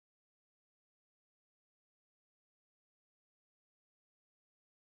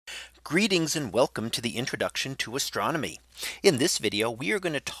Greetings and welcome to the introduction to astronomy. In this video, we are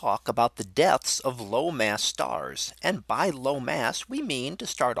going to talk about the deaths of low mass stars. And by low mass, we mean to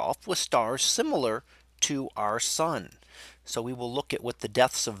start off with stars similar to our sun. So we will look at what the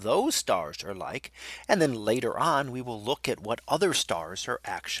deaths of those stars are like. And then later on, we will look at what other stars are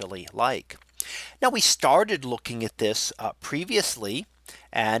actually like. Now we started looking at this previously.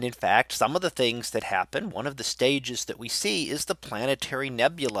 And in fact, some of the things that happen, one of the stages that we see is the planetary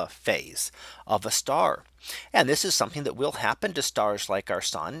nebula phase of a star. And this is something that will happen to stars like our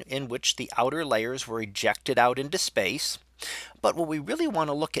sun, in which the outer layers were ejected out into space. But what we really want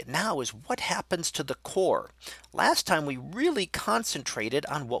to look at now is what happens to the core. Last time we really concentrated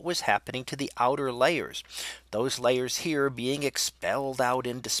on what was happening to the outer layers, those layers here being expelled out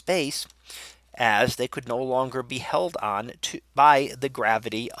into space, as they could no longer be held on by the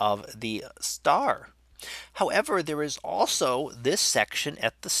gravity of the star. However, there is also this section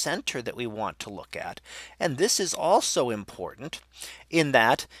at the center that we want to look at. And this is also important in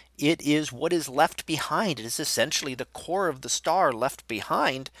that it is what is left behind. It is essentially the core of the star left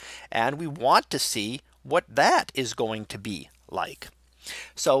behind. And we want to see what that is going to be like.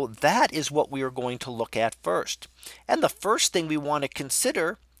 So that is what we are going to look at first. And the first thing we want to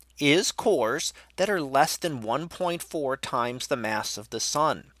consider is cores that are less than 1.4 times the mass of the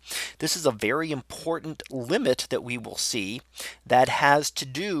sun. This is a very important limit that we will see that has to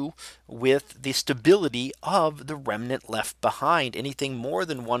do with the stability of the remnant left behind. Anything more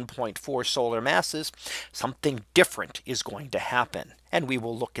than 1.4 solar masses, something different is going to happen. And we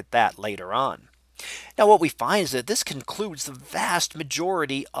will look at that later on. Now what we find is that this concludes the vast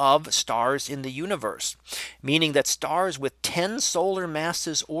majority of stars in the universe, meaning that stars with 10 solar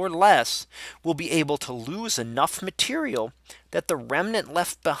masses or less will be able to lose enough material that the remnant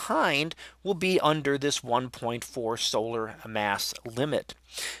left behind will be under this 1.4 solar mass limit.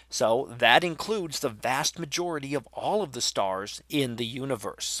 So that includes the vast majority of all of the stars in the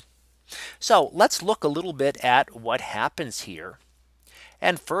universe. So let's look a little bit at what happens here.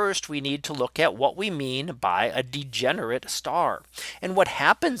 And first we need to look at what we mean by a degenerate star. And what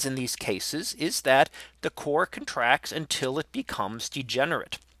happens in these cases is that the core contracts until it becomes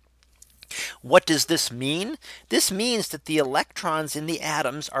degenerate. What does this mean? This means that the electrons in the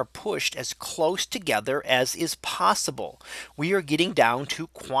atoms are pushed as close together as is possible. We are getting down to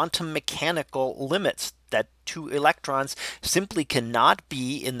quantum mechanical limits that two electrons simply cannot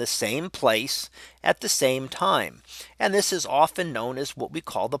be in the same place at the same time. And this is often known as what we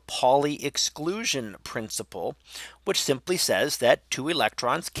call the Pauli exclusion principle, which simply says that two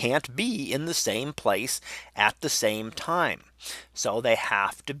electrons can't be in the same place at the same time. So they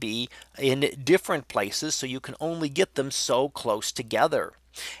have to be in different places, so you can only get them so close together.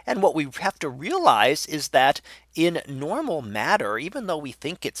 And what we have to realize is that in normal matter, even though we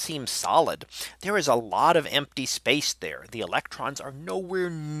think it seems solid, there is a lot of empty space there. The electrons are nowhere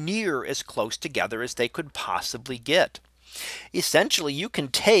near as close together as they could possibly get. Essentially, you can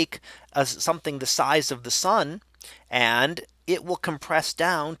take something the size of the sun, and it will compress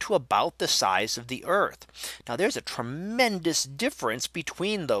down to about the size of the Earth. Now there's a tremendous difference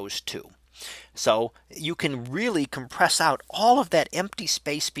between those two. So you can really compress out all of that empty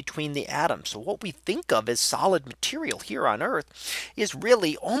space between the atoms. So what we think of as solid material here on Earth is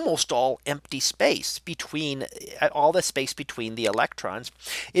really almost all empty space between all the space between the electrons.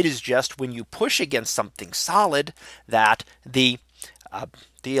 It is just when you push against something solid that the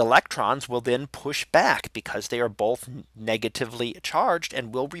electrons will then push back because they are both negatively charged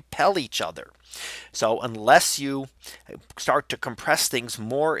and will repel each other. So unless you start to compress things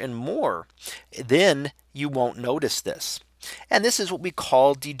more and more, then you won't notice this. And this is what we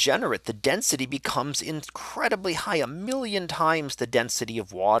call degenerate. The density becomes incredibly high, 1,000,000 times the density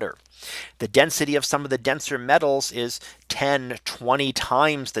of water. The density of some of the denser metals is 10, 20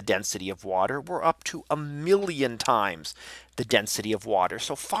 times the density of water. We're up to 1,000,000 times the density of water.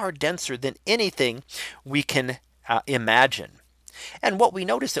 So far denser than anything we can imagine. And what we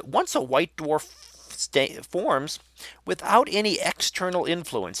notice that once a white dwarf forms without any external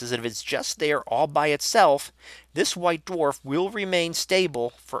influences, if it's just there all by itself, this white dwarf will remain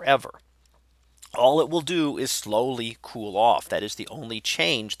stable forever. All it will do is slowly cool off. That is the only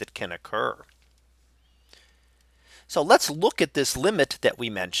change that can occur. So let's look at this limit that we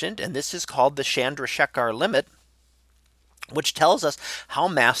mentioned, and this is called the Chandrasekhar limit, which tells us how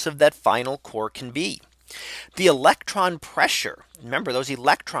massive that final core can be. The electron pressure, remember those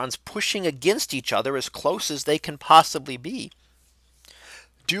electrons pushing against each other as close as they can possibly be,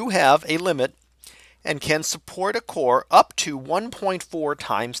 do have a limit and can support a core up to 1.4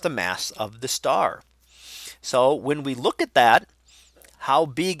 times the mass of the star. So when we look at that, how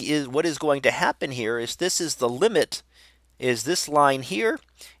big is what is going to happen here is this is the limit, is this line here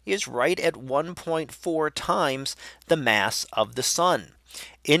is right at 1.4 times the mass of the sun.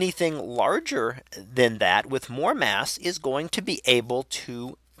 Anything larger than that with more mass is going to be able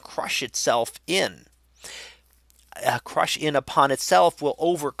to crush itself in. Crush in upon itself will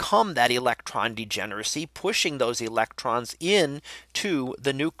overcome that electron degeneracy, pushing those electrons in to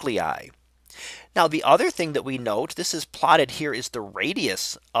the nuclei. Now the other thing that we note, this is plotted here, is the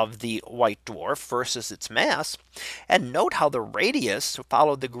radius of the white dwarf versus its mass. And note how the radius,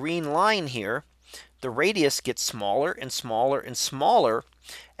 follow the green line here, the radius gets smaller and smaller and smaller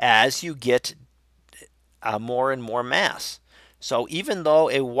as you get more and more mass. So even though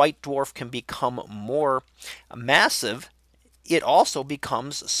a white dwarf can become more massive, it also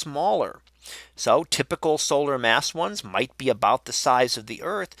becomes smaller. So typical solar mass ones might be about the size of the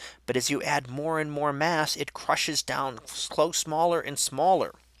Earth, but as you add more and more mass, it crushes down smaller and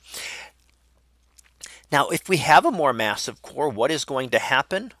smaller. Now, if we have a more massive core, what is going to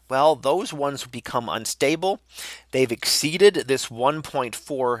happen? Well, those ones become unstable. They've exceeded this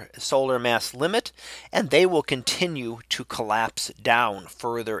 1.4 solar mass limit, and they will continue to collapse down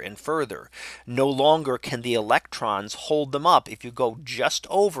further and further. No longer can the electrons hold them up if you go just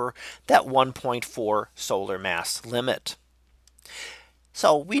over that 1.4 solar mass limit.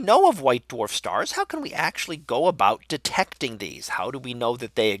 So we know of white dwarf stars. How can we actually go about detecting these? How do we know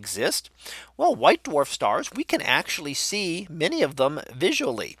that they exist? Well, white dwarf stars, we can actually see many of them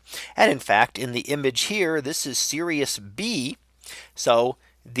visually. And in fact, in the image here, this is Sirius B. So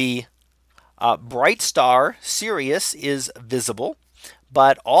the bright star Sirius is visible,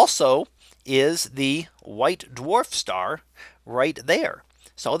 but also is the white dwarf star right there.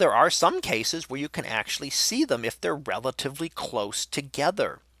 So there are some cases where you can actually see them if they're relatively close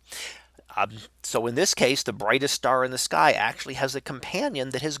together. So in this case, the brightest star in the sky actually has a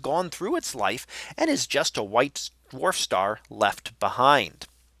companion that has gone through its life and is just a white dwarf star left behind.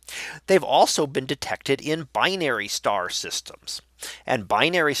 They've also been detected in binary star systems. And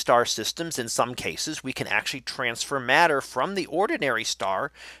binary star systems, in some cases, we can actually transfer matter from the ordinary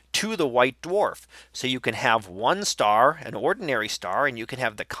star to the white dwarf. So you can have one star, an ordinary star, and you can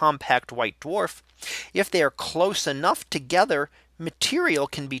have the compact white dwarf. If they are close enough together, material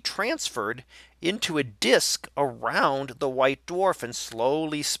can be transferred into a disk around the white dwarf and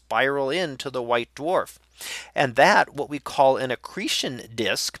slowly spiral into the white dwarf. And that, what we call an accretion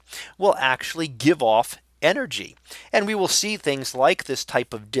disk, will actually give off energy. And we will see things like this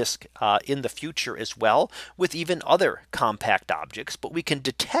type of disk in the future as well, with even other compact objects. But we can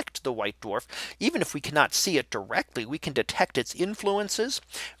detect the white dwarf, even if we cannot see it directly. We can detect its influences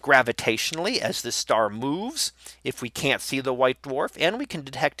gravitationally as the star moves, if we can't see the white dwarf, and we can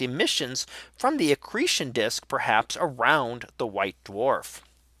detect emissions from the accretion disk, perhaps around the white dwarf.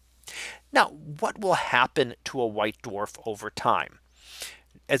 Now, what will happen to a white dwarf over time?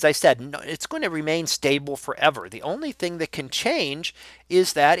 As I said, it's going to remain stable forever. The only thing that can change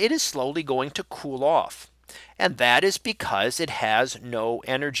is that it is slowly going to cool off. And that is because it has no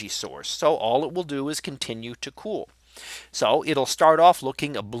energy source. So all it will do is continue to cool. So it'll start off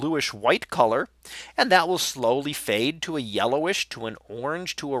looking a bluish white color, and that will slowly fade to a yellowish, to an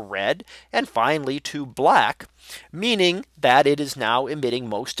orange, to a red, and finally to black, meaning that it is now emitting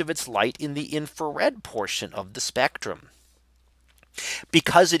most of its light in the infrared portion of the spectrum.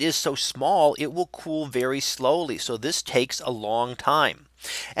 Because it is so small, it will cool very slowly. So this takes a long time,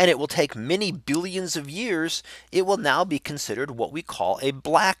 and it will take many billions of years. It will now be considered what we call a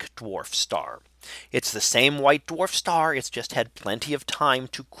black dwarf star. It's the same white dwarf star. It's just had plenty of time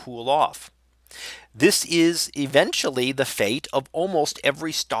to cool off. This is eventually the fate of almost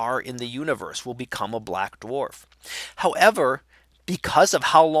every star in the universe, will become a black dwarf. However, because of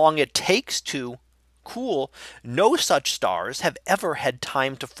how long it takes to cool, no such stars have ever had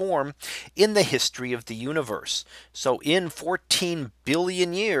time to form in the history of the universe. So in 14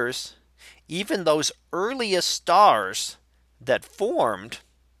 billion years, even those earliest stars that formed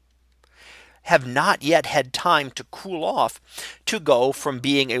have not yet had time to cool off to go from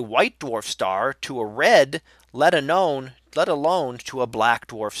being a white dwarf star to a red, let alone to a black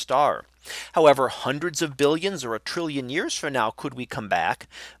dwarf star. However, hundreds of billions or a trillion years from now, could we come back,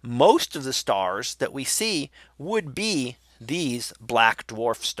 most of the stars that we see would be these black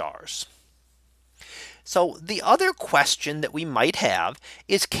dwarf stars. So the other question that we might have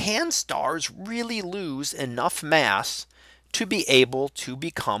is, can stars really lose enough mass to be able to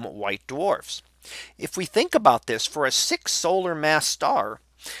become white dwarfs? If we think about this, for a 6 solar mass star,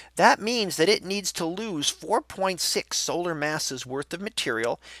 That means that it needs to lose 4.6 solar masses worth of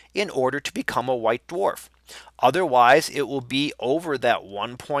material in order to become a white dwarf. Otherwise, it will be over that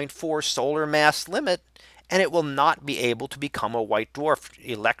 1.4 solar mass limit, and it will not be able to become a white dwarf.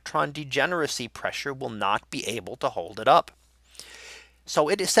 Electron degeneracy pressure will not be able to hold it up. So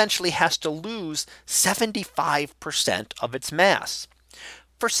it essentially has to lose 75% of its mass.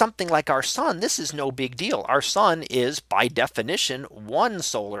 For something like our sun, this is no big deal. Our sun is by definition 1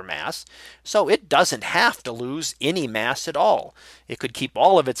 solar mass, so it doesn't have to lose any mass at all. It could keep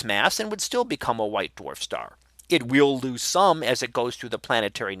all of its mass and would still become a white dwarf star. It will lose some as it goes through the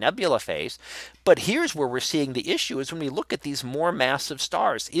planetary nebula phase. But here's where we're seeing the issue is when we look at these more massive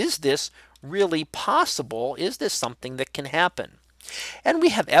stars. Is this really possible? Is this something that can happen? And we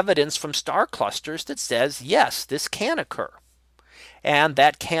have evidence from star clusters that says, yes, this can occur. And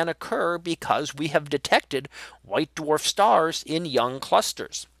that can occur because we have detected white dwarf stars in young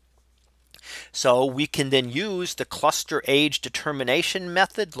clusters. So we can then use the cluster age determination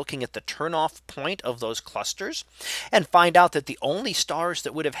method, looking at the turnoff point of those clusters, and find out that the only stars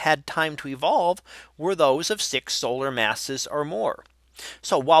that would have had time to evolve were those of 6 solar masses or more.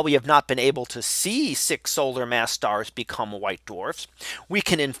 So while we have not been able to see 6 solar mass stars become white dwarfs, we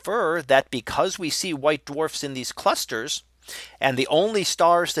can infer that because we see white dwarfs in these clusters, and the only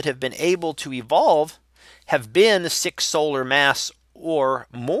stars that have been able to evolve have been 6 solar mass or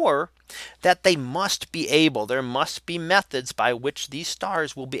more, that they must be able, there must be methods by which these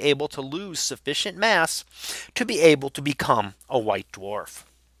stars will be able to lose sufficient mass to be able to become a white dwarf.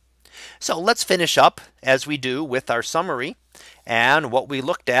 So let's finish up as we do with our summary. And what we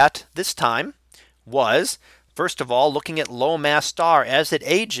looked at this time was, first of all, looking at low mass star. As it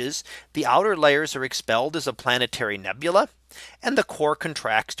ages, the outer layers are expelled as a planetary nebula, and the core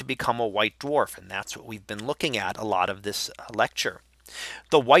contracts to become a white dwarf. And that's what we've been looking at a lot of this lecture.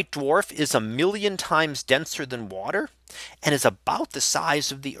 The white dwarf is 1,000,000 times denser than water and is about the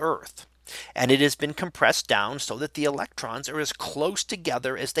size of the Earth. And it has been compressed down so that the electrons are as close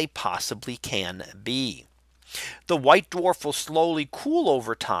together as they possibly can be. The white dwarf will slowly cool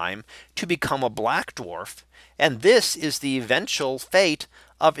over time to become a black dwarf. And this is the eventual fate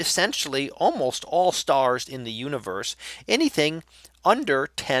of essentially almost all stars in the universe, anything under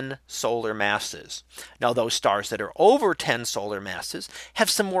 10 solar masses. Now those stars that are over 10 solar masses have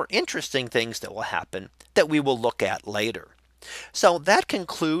some more interesting things that will happen that we will look at later. So that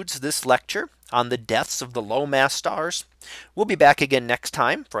concludes this lecture on the deaths of the low mass stars. We'll be back again next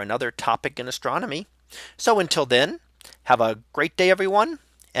time for another topic in astronomy. So until then, have a great day, everyone,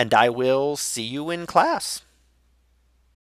 and I will see you in class.